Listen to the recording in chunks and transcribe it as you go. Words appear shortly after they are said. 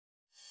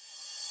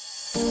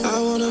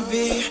I wanna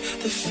be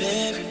the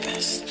very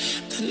best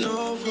that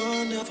no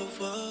one ever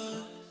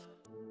was.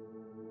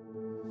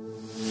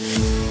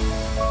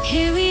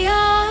 Here we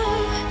are,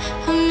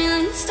 a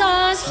million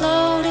stars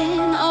floating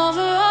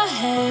over our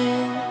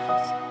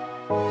heads,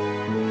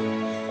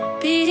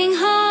 beating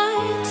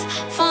hearts,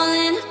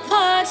 falling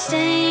apart,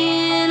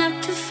 staying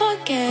up to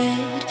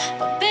forget.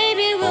 But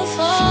baby, we'll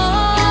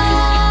fall.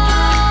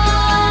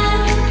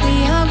 We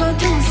all go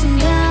dancing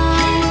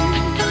down,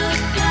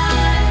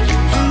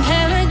 and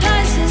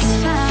paradise is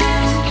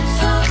found.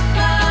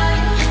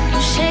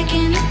 We're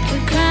shaking up the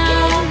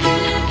ground,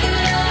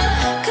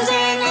 'cause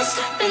there ain't no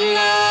stopping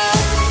love.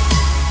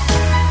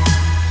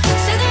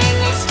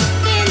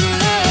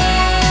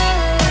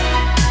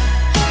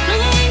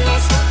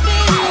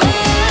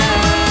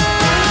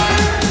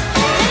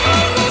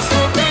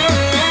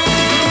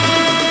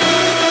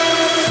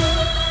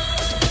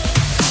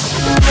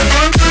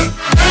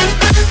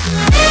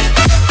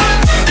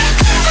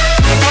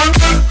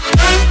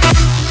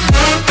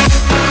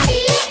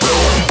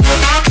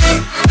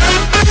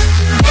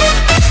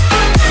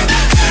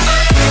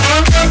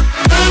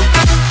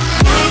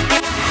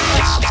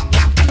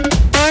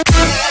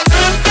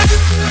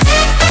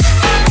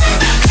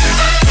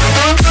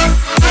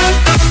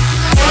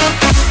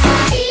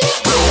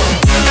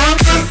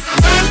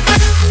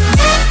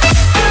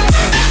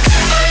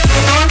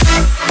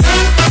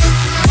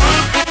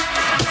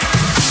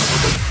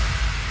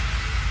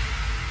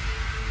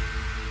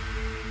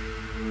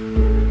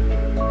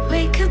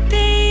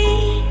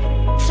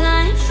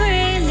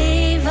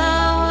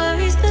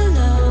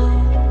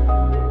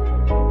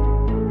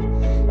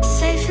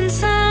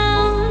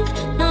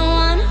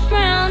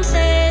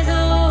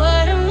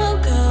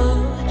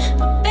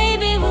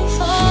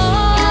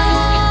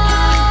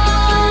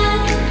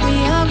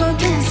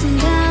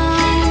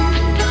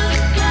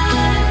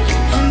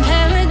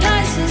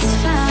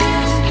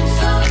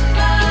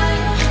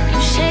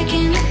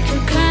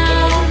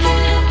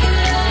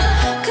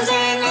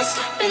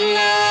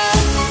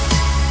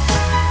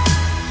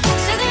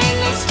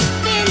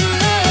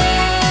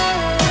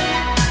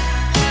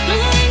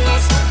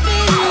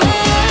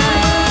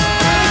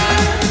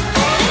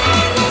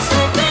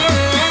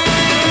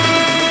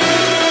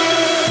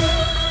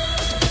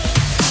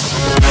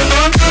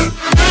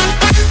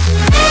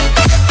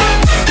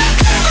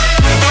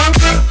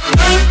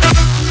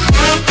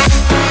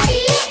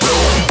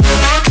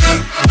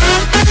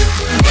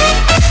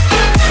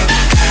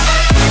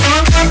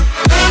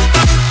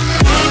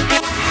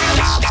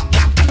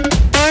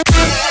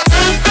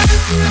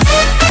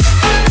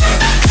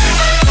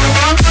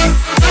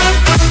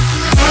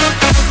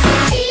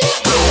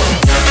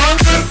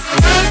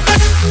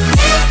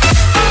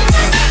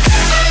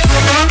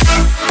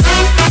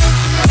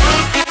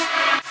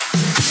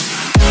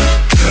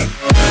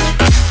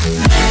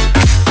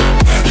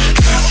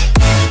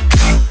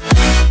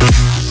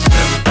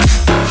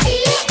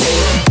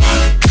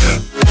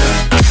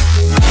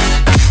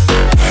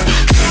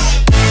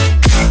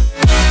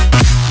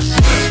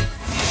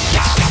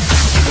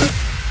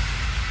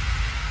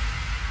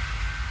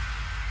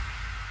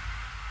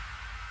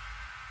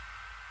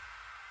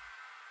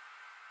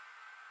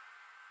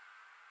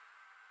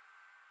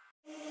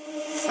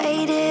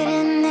 Faded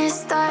in this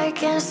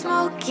dark and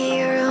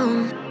smoky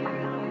room,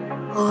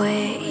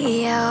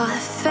 way out,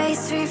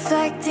 face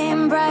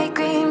reflecting bright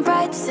green,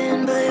 brights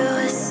and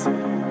blues.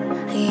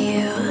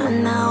 You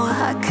know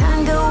I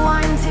kinda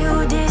want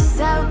to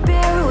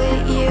disappear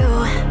with you,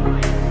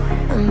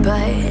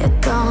 but I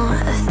don't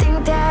think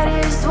that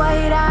is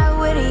what I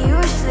would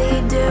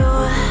usually do.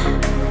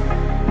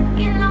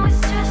 You know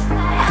it's just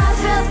like I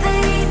felt the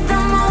heat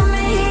the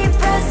moment he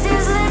pressed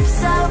his lips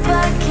up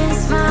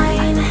against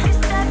mine.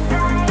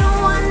 Don't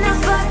wanna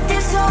fuck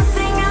this whole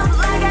thing up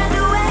like I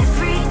do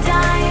every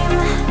time.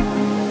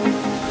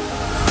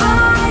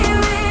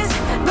 Fire is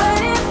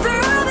burning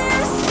through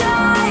this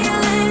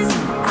silence.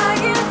 I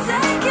can't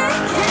take it,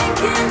 can't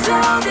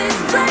control this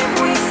flame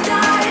we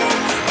started.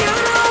 You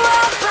know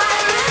I'm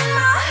fire in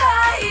my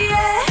heart,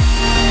 yeah.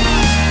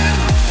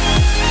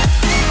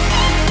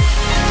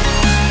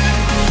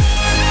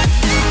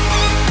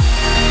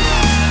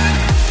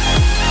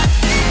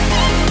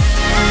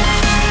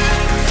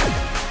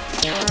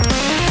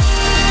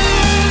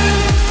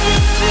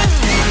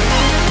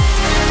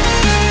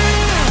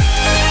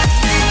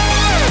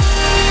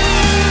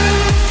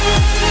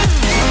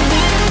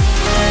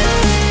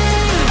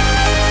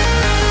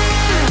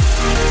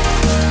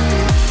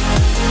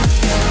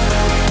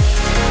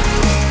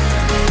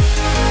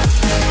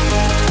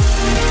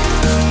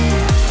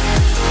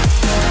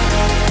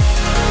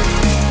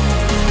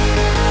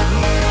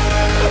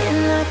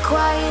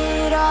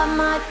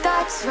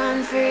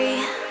 Run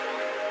free,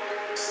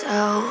 so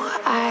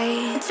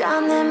I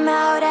drown them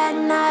out at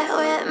night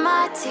with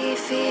my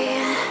TV.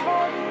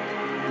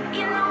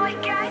 You know I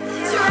got to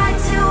try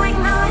to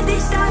ignore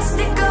these thoughts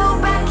that go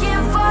back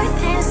and forth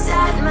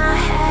inside my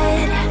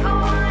head.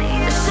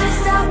 I should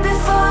stop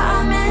before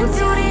I'm in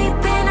too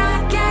deep and I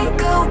can't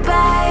go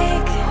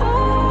back.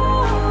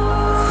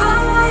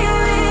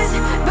 Fire is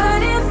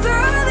burning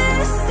through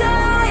this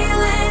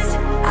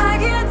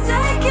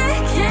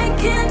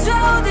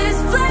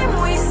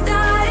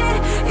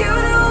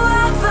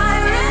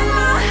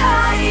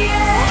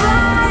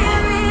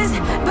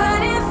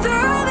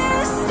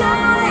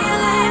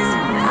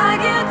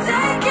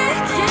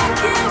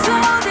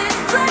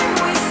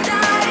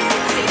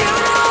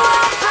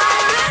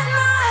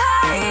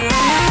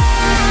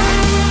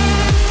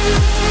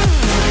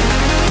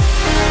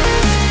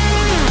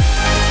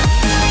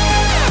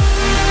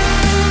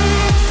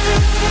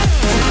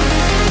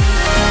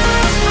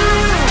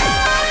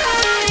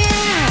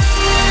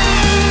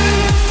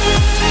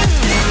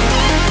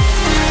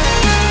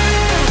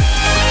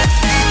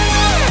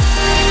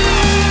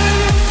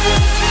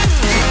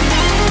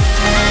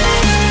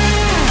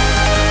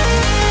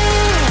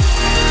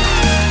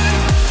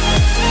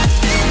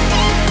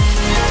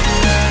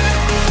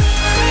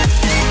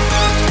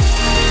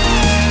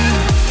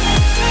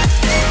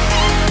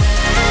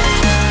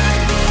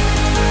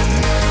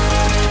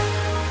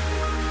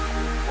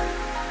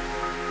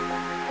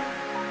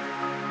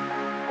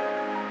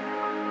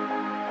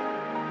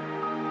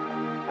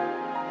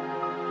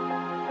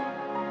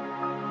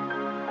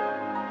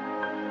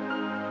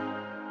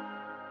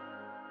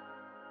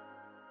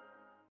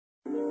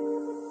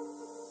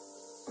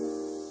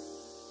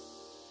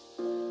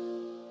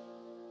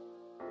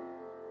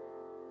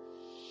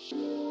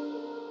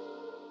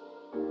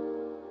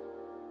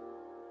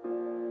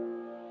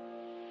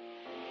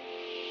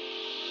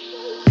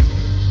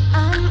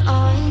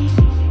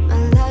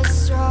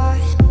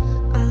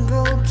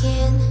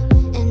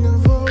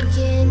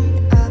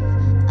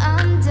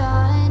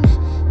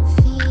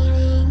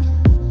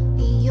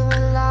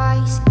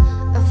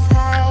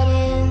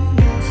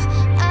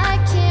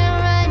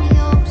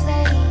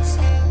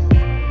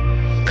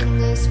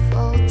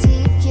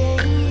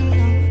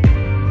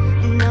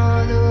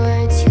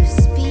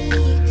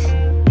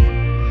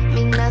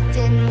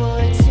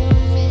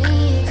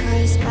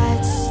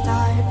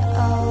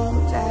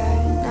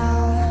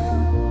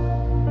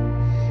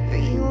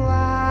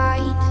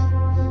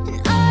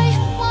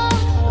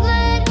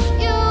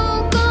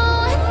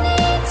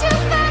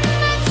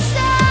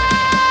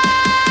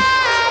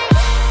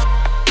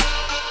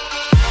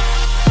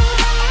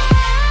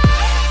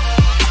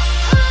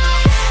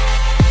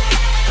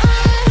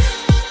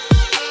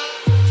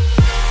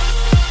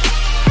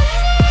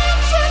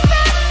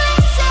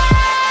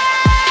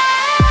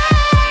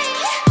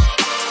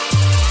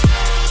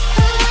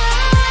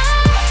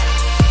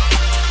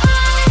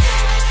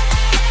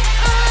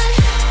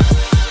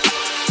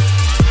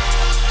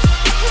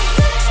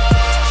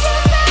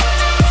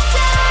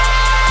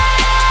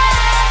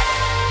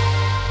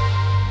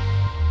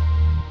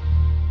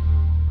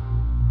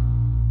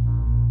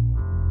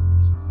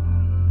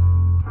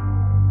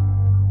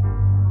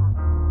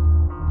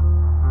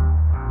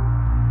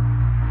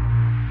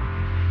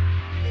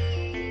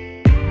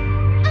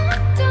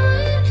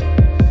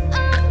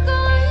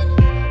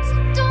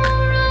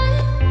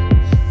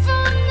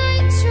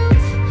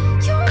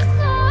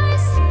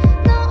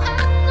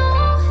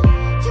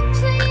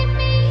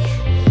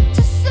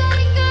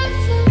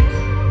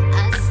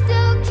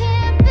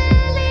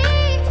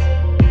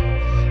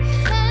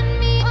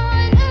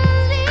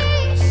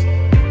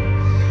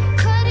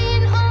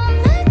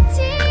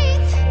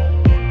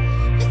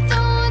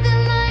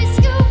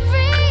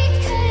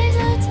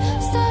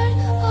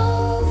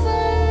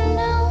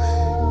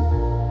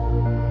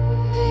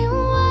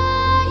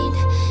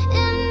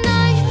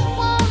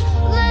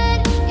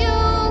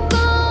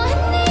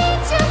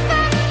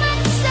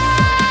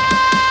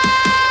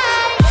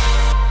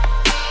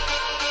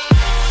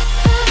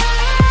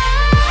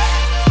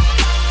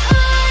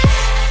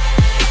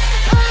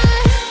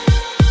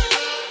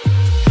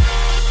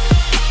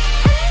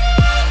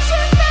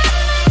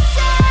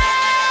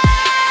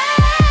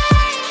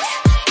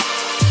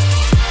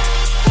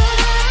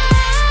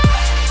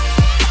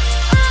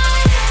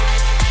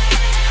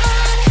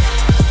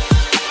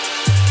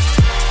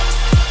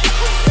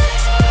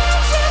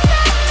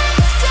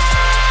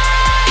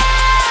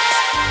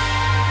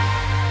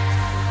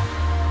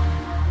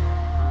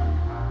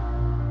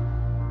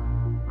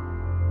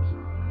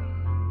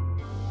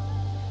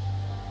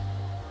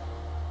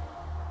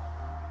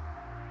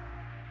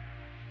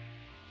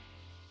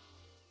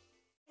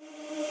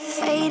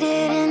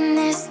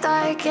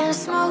dark and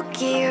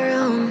smoky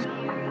room.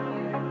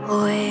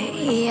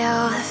 Way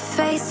out,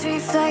 face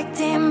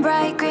reflecting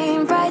bright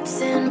green,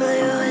 brights and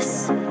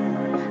blues.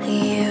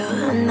 You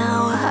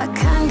know I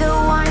kinda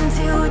want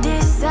to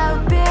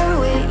disappear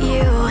with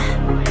you,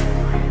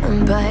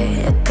 but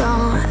I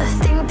don't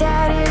think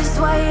that is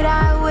what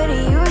I would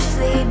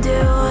usually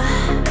do.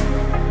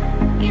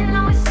 You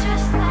know it's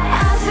just